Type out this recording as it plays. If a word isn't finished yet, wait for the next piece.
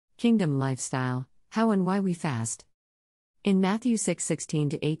Kingdom Lifestyle, How and Why We Fast. In Matthew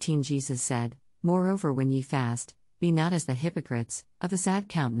 6:16-18 Jesus said, "Moreover when ye fast, be not as the hypocrites, of a sad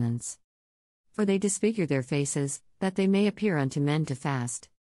countenance. For they disfigure their faces, that they may appear unto men to fast.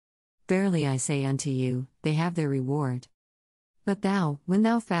 Verily I say unto you, they have their reward. But thou, when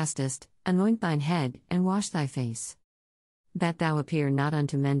thou fastest, anoint thine head, and wash thy face. That thou appear not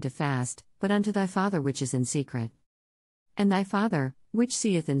unto men to fast, but unto thy Father which is in secret. And thy Father, which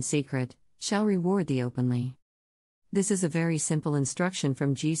seeth in secret, shall reward thee openly." This is a very simple instruction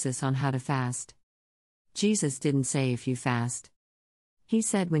from Jesus on how to fast. Jesus didn't say if you fast. He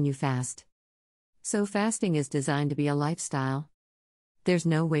said when you fast. So fasting is designed to be a lifestyle. There's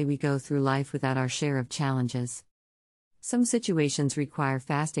no way we go through life without our share of challenges. Some situations require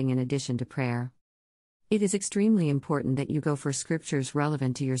fasting in addition to prayer. It is extremely important that you go for scriptures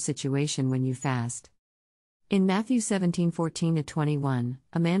relevant to your situation when you fast. In Matthew 17:14-21,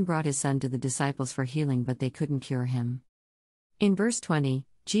 a man brought his son to the disciples for healing, but they couldn't cure him. In verse 20,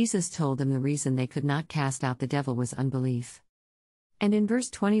 Jesus told them the reason they could not cast out the devil was unbelief. And in verse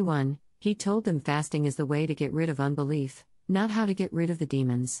 21, he told them fasting is the way to get rid of unbelief, not how to get rid of the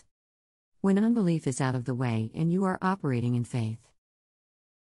demons. When unbelief is out of the way and you are operating in faith,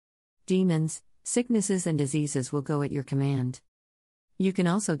 demons, sicknesses, and diseases will go at your command. You can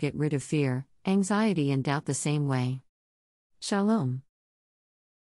also get rid of fear, anxiety, and doubt the same way. Shalom.